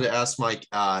question we wanted to ask, Mike,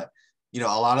 a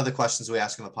lot of the questions we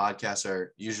ask on the podcast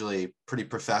are usually pretty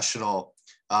professional,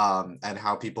 and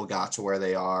how people got to where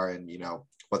they are and,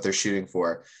 what they're shooting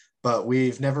for. But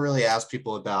we've never really asked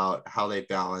people about how they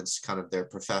balance kind of their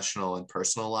professional and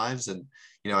personal lives. And,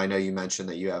 I know you mentioned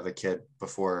that you have a kid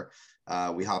before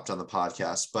we hopped on the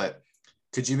podcast, but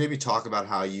could you maybe talk about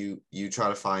how you try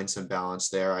to find some balance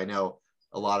there? I know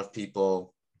a lot of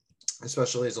people,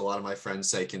 especially as a lot of my friends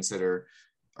say,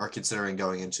 are considering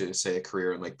going into, say, a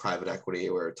career in like private equity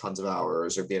where tons of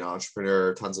hours, or being an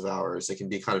entrepreneur, tons of hours. It can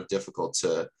be kind of difficult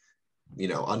to,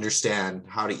 understand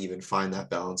how to even find that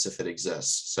balance if it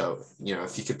exists. So,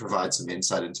 if you could provide some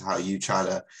insight into how you try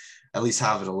to at least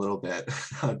have it a little bit,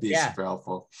 that would be super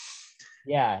helpful.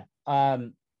 Yeah.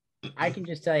 I can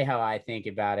just tell you how I think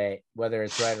about it, whether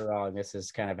it's right or wrong. This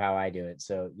is kind of how I do it.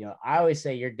 So, I always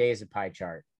say your day is a pie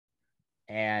chart,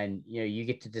 and, you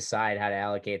get to decide how to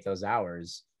allocate those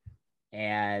hours.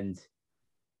 And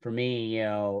for me,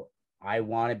 I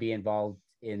want to be involved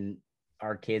in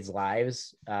our kids'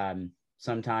 lives.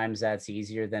 Sometimes that's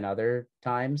easier than other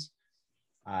times.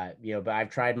 But I've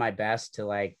tried my best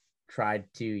to try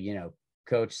to,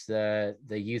 coach the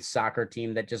youth soccer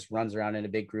team that just runs around in a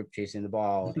big group chasing the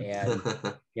ball,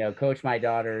 and coach my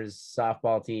daughter's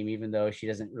softball team, even though she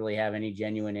doesn't really have any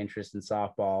genuine interest in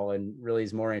softball and really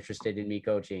is more interested in me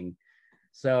coaching.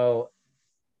 So,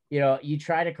 you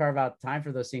try to carve out time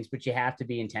for those things, but you have to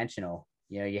be intentional.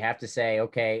 You have to say,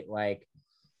 okay,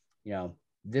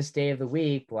 this day of the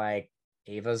week,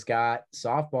 Ava's got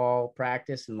softball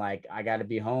practice, and I got to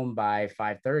be home by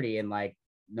 5:30, and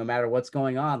no matter what's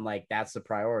going on, that's the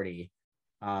priority.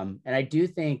 And I do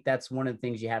think that's one of the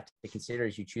things you have to consider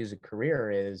as you choose a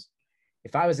career is,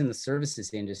 if I was in the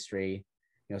services industry,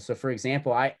 so for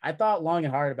example, I thought long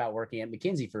and hard about working at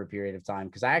McKinsey for a period of time,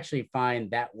 because I actually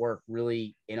find that work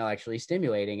really intellectually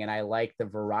stimulating, and I like the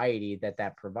variety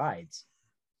that provides.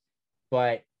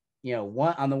 But,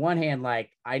 on the one hand,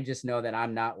 I just know that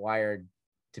I'm not wired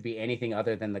to be anything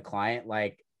other than the client.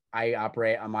 I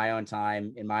operate on my own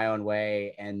time in my own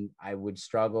way, and I would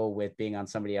struggle with being on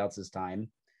somebody else's time.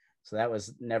 So that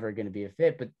was never going to be a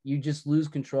fit, but you just lose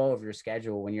control of your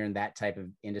schedule when you're in that type of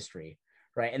industry.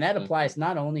 Right. And that applies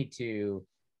not only to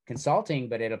consulting,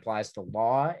 but it applies to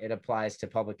law. It applies to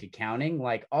public accounting.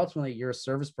 Ultimately you're a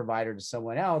service provider to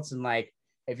someone else. And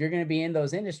if you're going to be in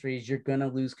those industries, you're going to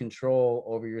lose control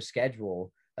over your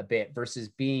schedule a bit versus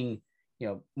being,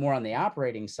 more on the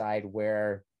operating side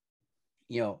where,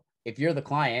 if you're the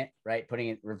client, right,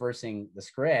 reversing the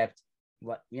script,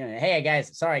 hey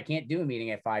guys, sorry, I can't do a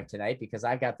meeting at 5 tonight because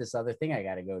I've got this other thing I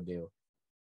got to go do.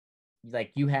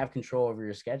 You have control over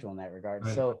your schedule in that regard.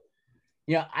 Right. So,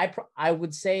 I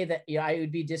would say that, I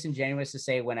would be disingenuous to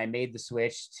say when I made the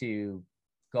switch to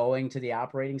going to the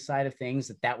operating side of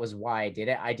things, that was why I did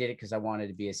it. I did it because I wanted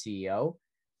to be a CEO.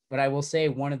 But I will say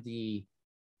one of the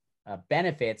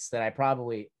benefits that I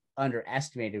probably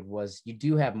underestimated was you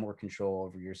do have more control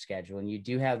over your schedule, and you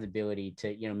do have the ability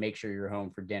to, make sure you're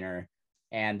home for dinner,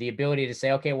 and the ability to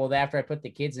say, okay, well, after I put the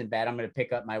kids in bed, I'm going to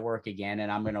pick up my work again,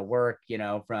 and I'm going to work,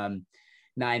 from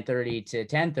 9:30 to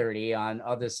 10:30 on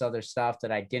all this other stuff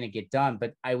that I didn't get done,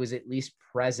 but I was at least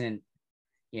present,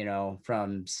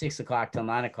 from 6 o'clock till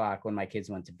 9 o'clock when my kids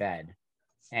went to bed.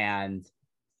 And,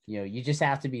 you just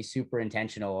have to be super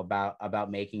intentional about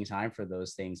making time for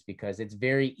those things, because it's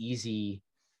very easy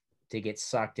to get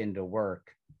sucked into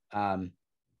work,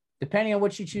 depending on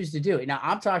what you choose to do. Now,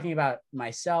 I'm talking about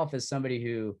myself as somebody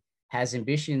who has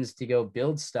ambitions to go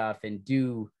build stuff and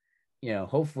do,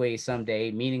 hopefully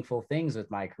someday meaningful things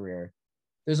with my career.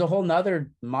 There's a whole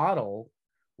nother model,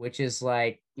 which is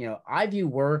I view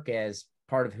work as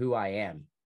part of who I am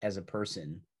as a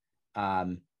person.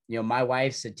 My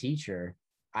wife's a teacher.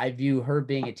 I view her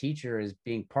being a teacher as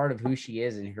being part of who she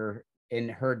is in her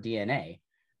DNA.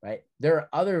 Right. There are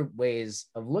other ways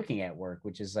of looking at work,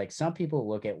 which is some people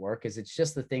look at work as it's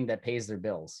just the thing that pays their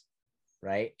bills.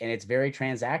 Right. And it's very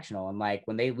transactional. And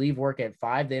when they leave work at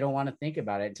 5, they don't want to think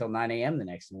about it until 9 a.m. the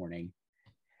next morning.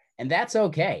 And that's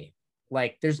okay.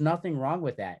 There's nothing wrong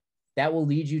with that. That will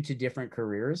lead you to different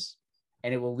careers,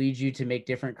 and it will lead you to make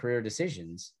different career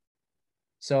decisions.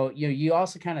 So, you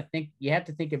also kind of you have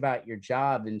to think about your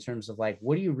job in terms of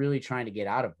what are you really trying to get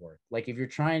out of work? If you're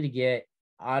trying to get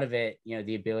out of it,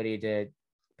 the ability to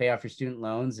pay off your student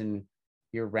loans and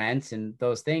your rent and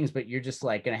those things, but you're just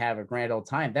going to have a grand old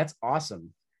time. That's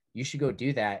awesome. You should go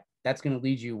do that. That's going to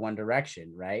lead you one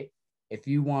direction, right? If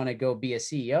you want to go be a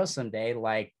CEO someday,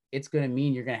 it's going to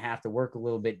mean you're going to have to work a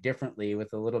little bit differently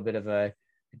with a little bit of a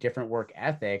different work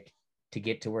ethic to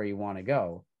get to where you want to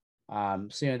go.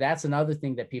 So, that's another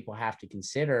thing that people have to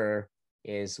consider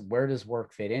is, where does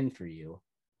work fit in for you?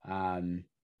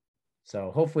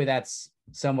 So hopefully that's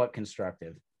somewhat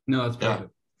constructive. No, that's perfect.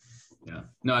 Yeah.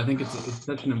 No, I think it's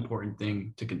such an important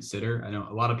thing to consider. I know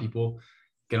a lot of people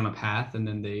get on a path and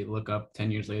then they look up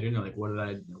 10 years later and they're like,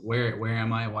 where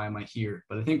am I? Why am I here?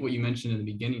 But I think what you mentioned in the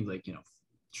beginning,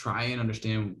 try and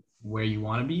understand where you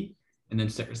want to be and then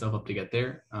set yourself up to get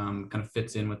there, kind of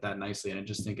fits in with that nicely. And I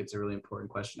just think it's a really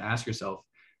important question to ask yourself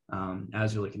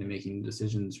as you're looking at making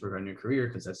decisions regarding your career,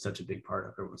 because that's such a big part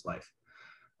of everyone's life.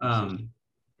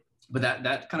 But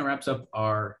that kind of wraps up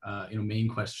our main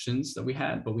questions that we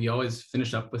had, but we always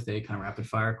finish up with a kind of rapid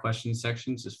fire question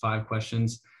section, just 5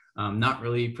 questions. not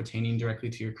really pertaining directly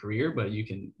to your career, but you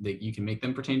can make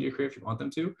them pertain to your career if you want them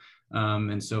to.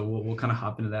 And so we'll kind of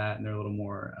hop into that, and they're a little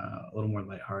more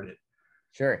lighthearted.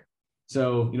 Sure.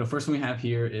 So, first one we have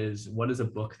here is, what is a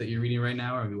book that you're reading right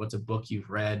now? Or what's a book you've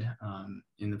read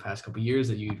in the past couple of years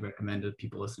that you'd recommend to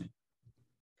people listening?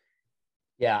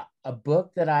 Yeah, a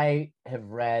book that I have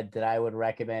read that I would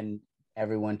recommend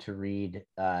everyone to read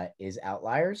is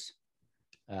Outliers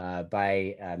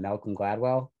by Malcolm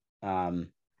Gladwell.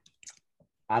 I'm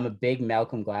a big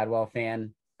Malcolm Gladwell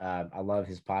fan. I love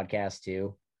his podcast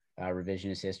too,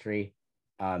 Revisionist History,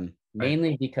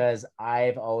 mainly because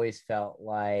I've always felt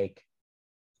like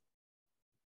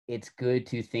it's good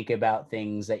to think about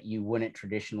things that you wouldn't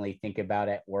traditionally think about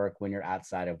at work when you're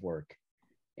outside of work.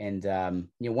 And,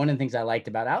 one of the things I liked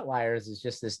about Outliers is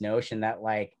just this notion that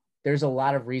like, there's a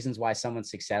lot of reasons why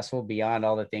someone's successful beyond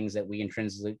all the things that we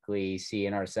intrinsically see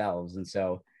in ourselves. And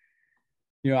so,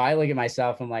 I look at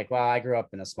myself, I'm like, well, I grew up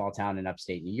in a small town in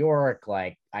upstate New York.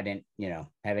 Like I didn't,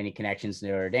 have any connections to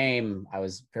Notre Dame. I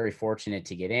was very fortunate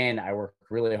to get in. I worked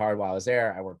really hard while I was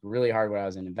there. I worked really hard when I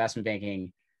was in investment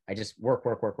banking. I just work.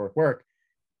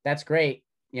 That's great.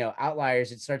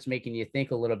 Outliers, it starts making you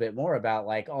think a little bit more about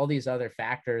like all these other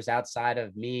factors outside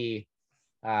of me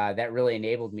that really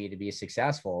enabled me to be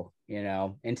successful,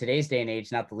 in today's day and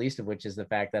age, not the least of which is the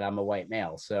fact that I'm a white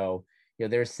male. So,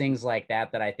 there's things like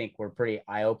that I think were pretty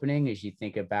eye-opening as you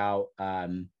think about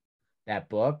that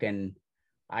book. And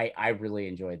I really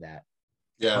enjoyed that.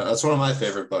 Yeah, that's one of my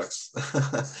favorite books.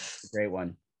 Great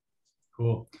one.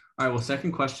 Cool. All right. Well,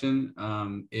 second question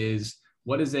is,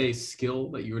 what is a skill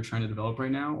that you are trying to develop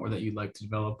right now, or that you'd like to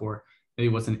develop, or maybe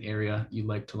what's an area you'd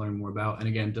like to learn more about? And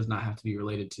again, it does not have to be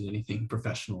related to anything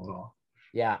professional at all.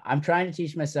 Yeah, I'm trying to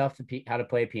teach myself how to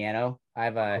play piano. I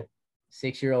have a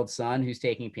 6-year-old son who's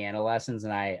taking piano lessons,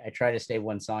 and I try to stay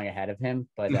one song ahead of him,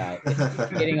 but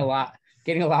it's getting a lot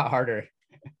harder.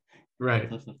 Right.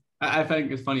 I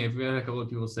think it's funny if we had a couple of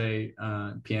people say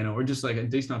piano, or just like a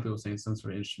decent amount of people saying some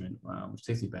sort of instrument, which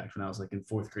takes me back when I was like in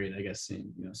 4th grade, I guess,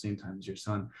 same time as your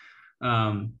son.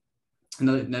 And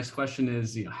the next question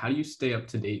is, how do you stay up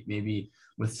to date maybe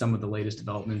with some of the latest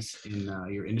developments in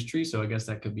your industry? So I guess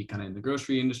that could be kind of in the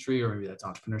grocery industry, or maybe that's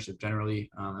entrepreneurship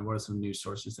generally. And what are some news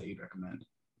sources that you'd recommend?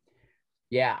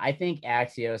 Yeah, I think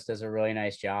Axios does a really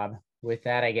nice job with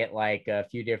that. I get like a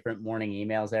few different morning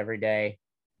emails every day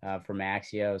from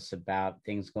Axios about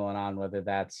things going on, whether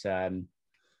that's in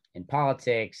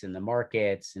politics, in the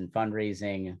markets, in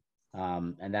fundraising.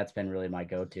 And that's been really my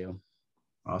go-to.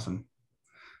 Awesome.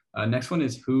 Next one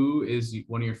is, who is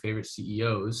one of your favorite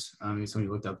CEOs? Maybe someone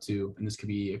you looked up to, and this could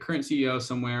be a current CEO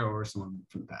somewhere or someone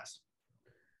from the past.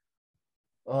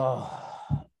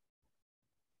 Oh,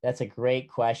 that's a great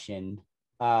question.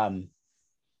 I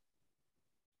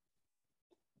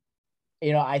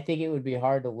think it would be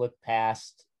hard to look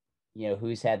past,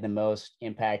 who's had the most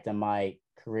impact on my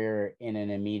career in an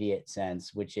immediate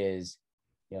sense, which is,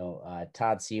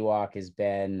 Todd Seawalk has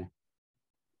been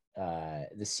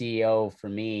the CEO for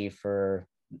me for,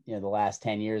 the last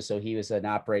 10 years. So he was an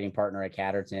operating partner at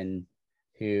Catterton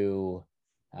who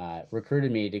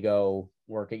recruited me to go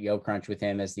work at YoCrunch with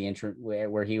him as the interim,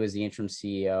 where he was the interim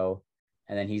CEO.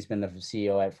 And then he's been the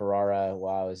CEO at Ferrara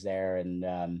while I was there. And,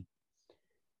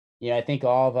 I think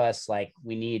all of us, like,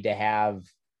 we need to have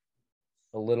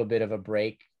a little bit of a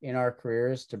break in our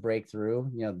careers to break through.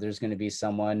 There's going to be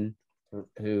someone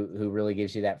who really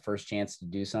gives you that first chance to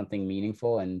do something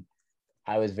meaningful. And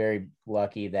I was very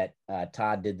lucky that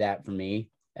Todd did that for me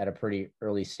at a pretty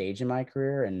early stage in my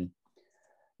career. And,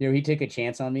 he took a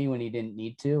chance on me when he didn't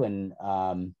need to. And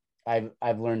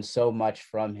I've learned so much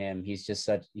from him. He's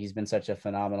been such a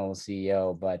phenomenal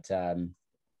CEO, but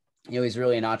he's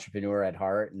really an entrepreneur at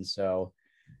heart. And so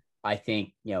I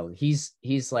think,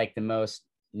 he's like the most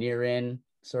near in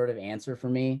sort of answer for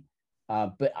me.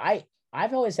 But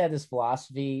I've always had this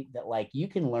philosophy that like, you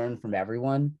can learn from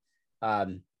everyone,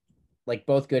 like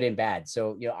both good and bad.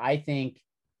 So, I think,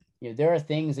 there are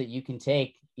things that you can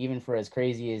take, even for as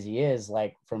crazy as he is,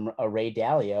 like from a Ray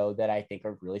Dalio, that I think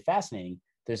are really fascinating.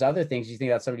 There's other things you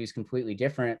think about somebody who's completely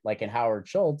different, like in Howard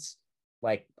Schultz.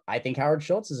 Like, I think Howard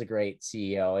Schultz is a great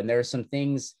CEO. And there are some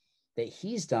things that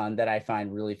he's done that I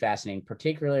find really fascinating,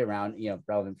 particularly around,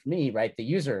 relevant for me, right? The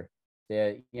user,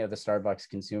 the Starbucks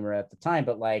consumer at the time,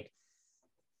 but like,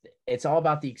 it's all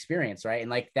about the experience, right? And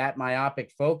like that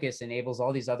myopic focus enables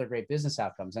all these other great business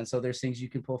outcomes. And so there's things you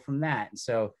can pull from that. And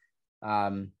so,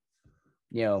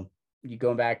 you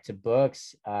go back to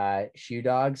books, Shoe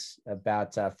Dogs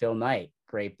about Phil Knight,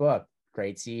 great book,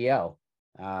 great CEO.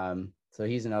 So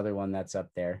he's another one that's up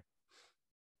there.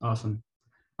 Awesome.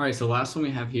 All right. So the last one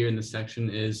we have here in this section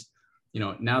is,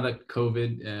 now that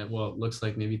COVID, well, it looks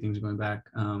like maybe things are going back.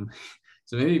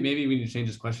 So maybe we need to change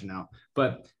this question now.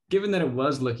 But given that it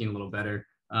was looking a little better,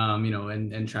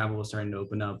 and travel was starting to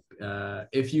open up,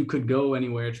 if you could go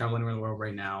anywhere, travel anywhere in the world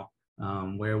right now,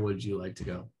 where would you like to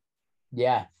go?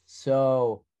 Yeah.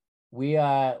 So we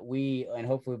and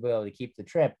hopefully we'll be able to keep the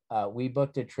trip. We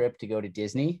booked a trip to go to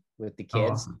Disney with the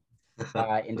kids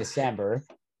in December,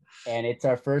 and it's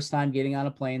our first time getting on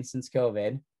a plane since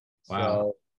COVID. Wow.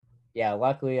 So yeah,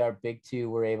 luckily our big two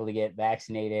were able to get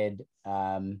vaccinated.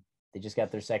 They just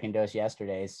got their second dose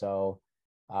yesterday, so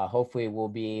hopefully we'll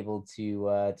be able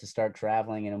to start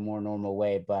traveling in a more normal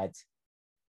way. But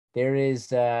there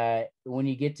is when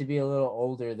you get to be a little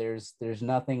older, there's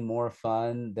nothing more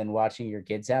fun than watching your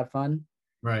kids have fun.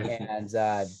 Right. And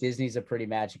Disney's a pretty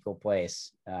magical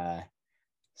place.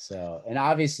 So, and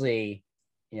obviously,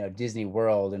 Disney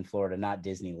World in Florida, not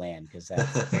Disneyland, because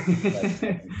that's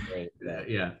great.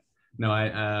 Yeah. No,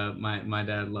 my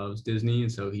dad loves Disney,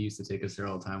 and so he used to take us there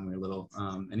all the time when we were little.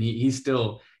 And he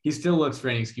still looks for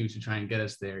any excuse to try and get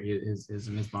us there. His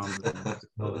mom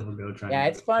will go try. Yeah,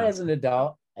 it's fun as an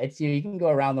adult. It's you can go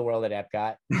around the world at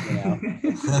Epcot.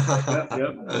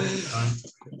 Yep.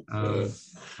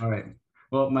 All right.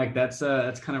 Well, Mike, that's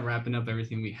kind of wrapping up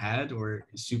everything we had. We're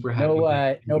super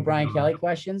happy. No Brian Kelly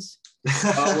questions.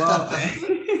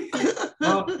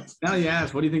 Well, now you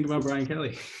ask, what do you think about Brian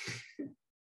Kelly?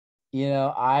 Here's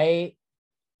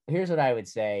what I would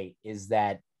say is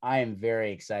that I am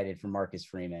very excited for Marcus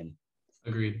Freeman.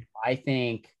 Agreed. I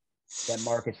think that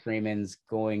Marcus Freeman's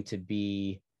going to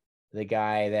be the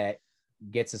guy that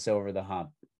gets us over the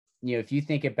hump. If you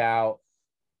think about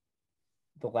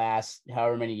the last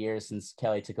however many years since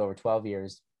Kelly took over, 12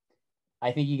 years,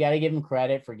 I think you got to give him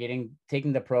credit for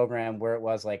taking the program where it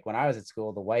was like when I was at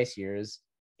school, the Weiss years,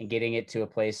 and getting it to a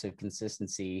place of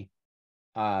consistency.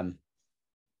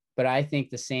 But I think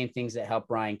the same things that helped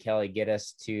Brian Kelly get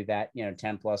us to that,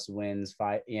 10 plus wins,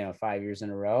 5 years in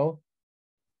a row,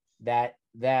 that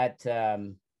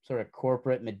sort of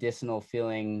corporate medicinal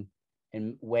feeling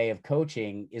and way of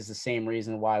coaching is the same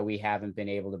reason why we haven't been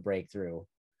able to break through.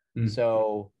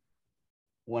 So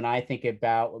when I think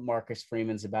about what Marcus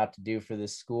Freeman's about to do for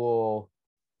this school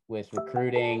with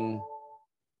recruiting,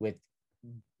 with,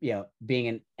 being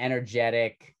an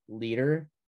energetic leader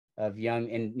of young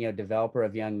and, developer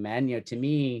of young men, to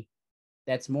me,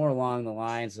 that's more along the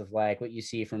lines of like what you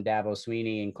see from Dabo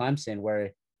Swinney and Clemson,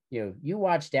 where, you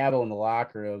watch Dabo in the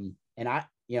locker room and I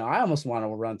almost want to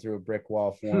run through a brick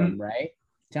wall for him, right?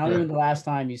 Tell me when the last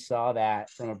time you saw that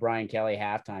from a Brian Kelly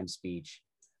halftime speech.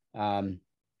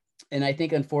 And I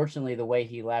think, unfortunately, the way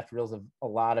he left reveals a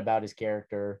lot about his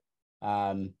character,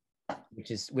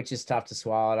 which is tough to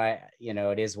swallow. And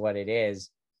it is what it is.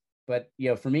 But,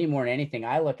 for me, more than anything,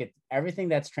 I look at everything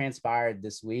that's transpired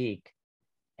this week,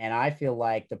 and I feel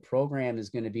like the program is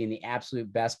going to be in the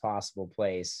absolute best possible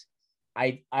place.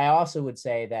 I also would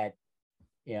say that,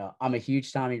 I'm a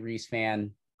huge Tommy Rees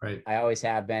fan. Right. I always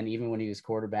have been, even when he was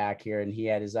quarterback here and he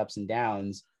had his ups and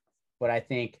downs. But I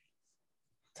think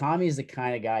Tommy is the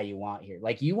kind of guy you want here.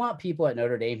 Like, you want people at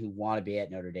Notre Dame who want to be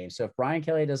at Notre Dame. So if Brian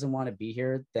Kelly doesn't want to be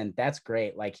here, then that's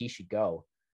great. Like, he should go,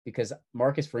 because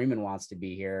Marcus Freeman wants to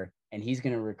be here, and he's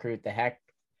going to recruit the heck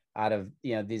out of,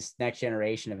 this next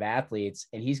generation of athletes.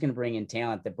 And he's going to bring in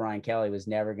talent that Brian Kelly was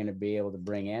never going to be able to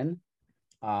bring in.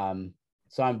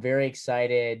 So I'm very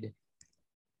excited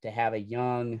to have a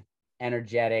young,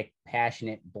 energetic,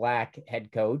 passionate Black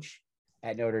head coach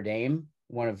at Notre Dame,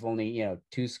 one of only,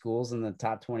 2 schools in the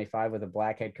top 25 with a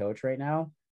Black head coach right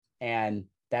now. And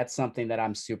that's something that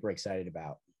I'm super excited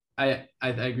about. I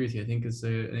agree with you. I think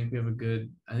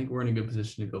we're in a good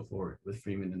position to go forward with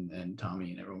Freeman and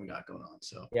Tommy and everyone we got going on.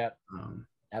 So yeah,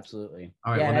 absolutely.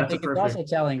 All right. Yeah, well, and I think it's also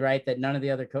telling, right, that none of the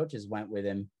other coaches went with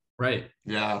him. Right.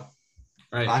 Yeah.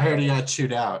 Right. I heard he got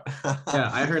chewed out. Yeah,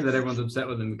 I heard that everyone's upset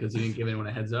with him because he didn't give anyone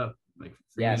a heads up. Like,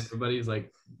 yes. Everybody's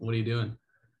like, "What are you doing?"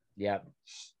 Yep.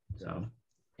 So,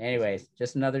 anyways,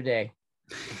 just another day.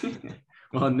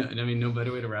 Well, no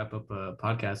better way to wrap up a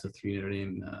podcast with 3 Notre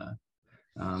Dame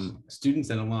students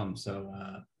and alums. So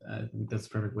I think that's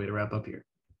the perfect way to wrap up here.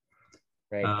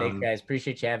 Great. Thanks, guys.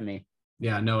 Appreciate you having me.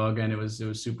 Yeah, no, again, it was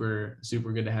super,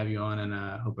 super good to have you on, and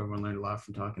I hope everyone learned a lot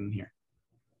from talking here.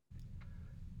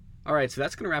 All right, so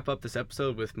that's going to wrap up this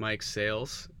episode with Mike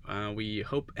Sales. We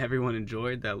hope everyone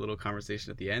enjoyed that little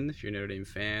conversation at the end. If you're a Notre Dame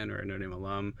fan or a Notre Dame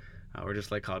alum, or just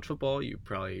like college football, you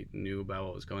probably knew about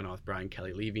what was going on with Brian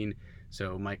Kelly leaving.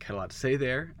 So Mike had a lot to say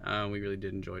there. We really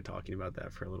did enjoy talking about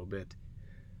that for a little bit.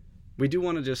 We do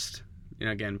want to just,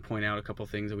 again, point out a couple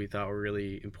things that we thought were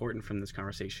really important from this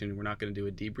conversation. We're not going to do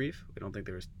a debrief. We don't think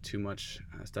there was too much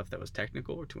stuff that was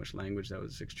technical or too much language that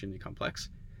was extremely complex.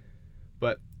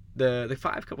 But the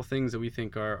five couple things that we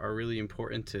think are really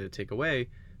important to take away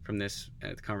from this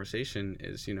conversation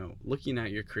is, looking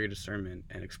at your career discernment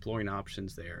and exploring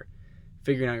options there,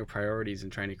 figuring out your priorities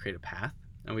and trying to create a path.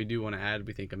 And we do want to add,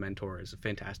 we think a mentor is a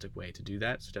fantastic way to do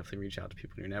that. So definitely reach out to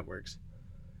people in your networks.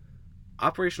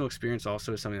 Operational experience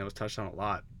also is something that was touched on a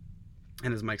lot.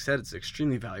 And as Mike said, it's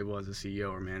extremely valuable as a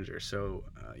CEO or manager. So,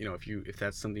 if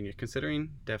that's something you're considering,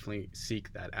 definitely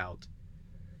seek that out.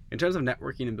 In terms of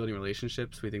networking and building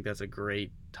relationships, we think that's a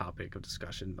great topic of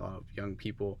discussion. A lot of young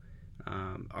people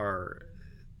are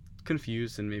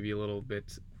confused and maybe a little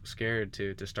bit scared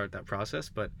to start that process,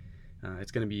 but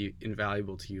it's going to be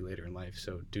invaluable to you later in life.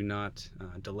 So do not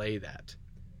delay that.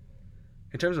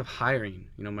 In terms of hiring,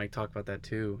 Mike talked about that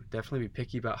too. Definitely be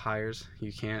picky about hires.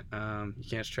 You can't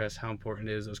stress how important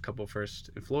it is. Those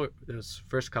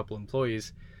first couple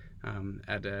employees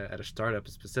at a startup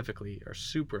specifically are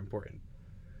super important.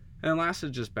 And then last is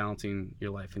just balancing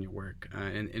your life and your work.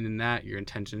 And in that, your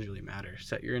intentions really matter.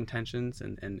 Set your intentions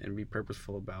and be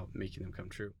purposeful about making them come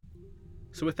true.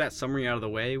 So with that summary out of the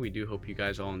way, we do hope you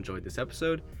guys all enjoyed this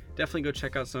episode. Definitely go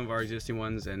check out some of our existing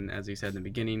ones. And as we said in the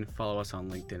beginning, follow us on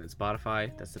LinkedIn and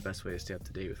Spotify. That's the best way to stay up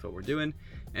to date with what we're doing.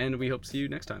 And we hope to see you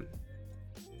next time.